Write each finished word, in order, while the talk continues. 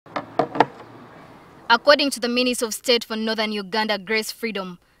According to the Minister of State for Northern Uganda, Grace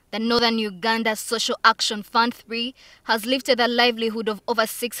Freedom, the Northern Uganda Social Action Fund 3 has lifted the livelihood of over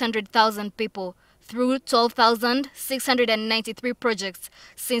 600,000 people through 12,693 projects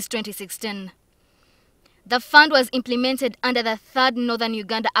since 2016. The fund was implemented under the 3rd Northern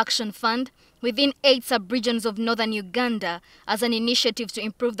Uganda Action Fund within 8 sub-regions of Northern Uganda as an initiative to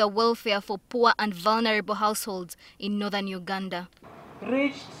improve the welfare for poor and vulnerable households in Northern Uganda.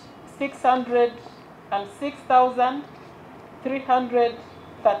 Reached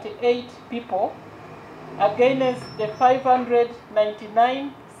 606,338 people against the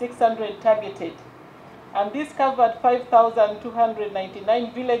 599,600 targeted. And this covered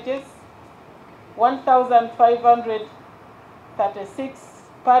 5,299 villages, 1,536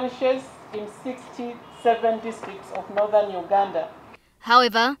 parishes in 67 districts of Northern Uganda.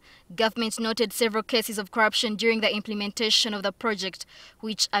 However, government noted several cases of corruption during the implementation of the project,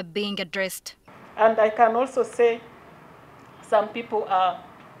 which are being addressed. And I can also say some people are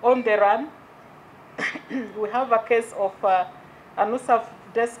on the run. We have a case of a NUSAF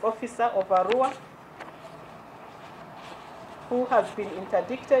desk officer of Arua who has been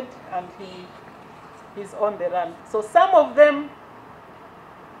interdicted and he's on the run. So some of them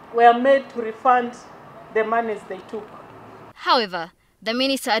were made to refund the monies they took. However, the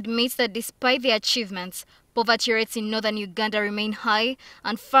minister admits that despite the achievements, poverty rates in Northern Uganda remain high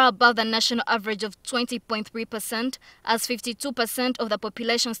and far above the national average of 20.3%, as 52% of the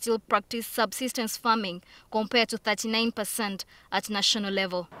population still practice subsistence farming compared to 39% at national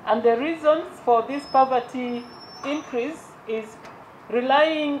level. And the reasons for this poverty increase is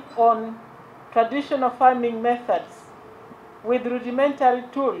relying on traditional farming methods with rudimentary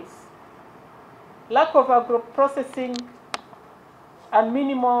tools, lack of agro-processing and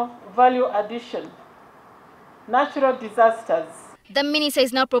minimal value addition, natural disasters. The minister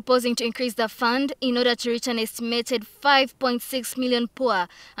is now proposing to increase the fund in order to reach an estimated 5.6 million poor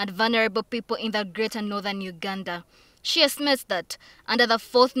and vulnerable people in the greater Northern Uganda. She estimates that under the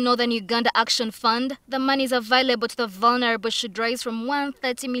 4th Northern Uganda Action Fund, the monies available to the vulnerable should rise from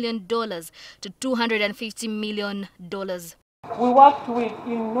 $130 million to $250 million. We worked with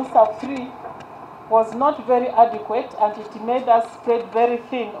in NUSAF3 was not very adequate, and it made us spread very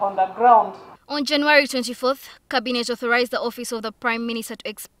thin on the ground. On January 24th, Cabinet authorized the Office of the Prime Minister to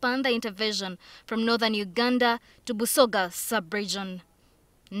expand the intervention from Northern Uganda to Busoga sub-region.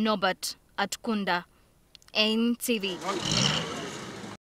 Norbert Atkunda, NTV.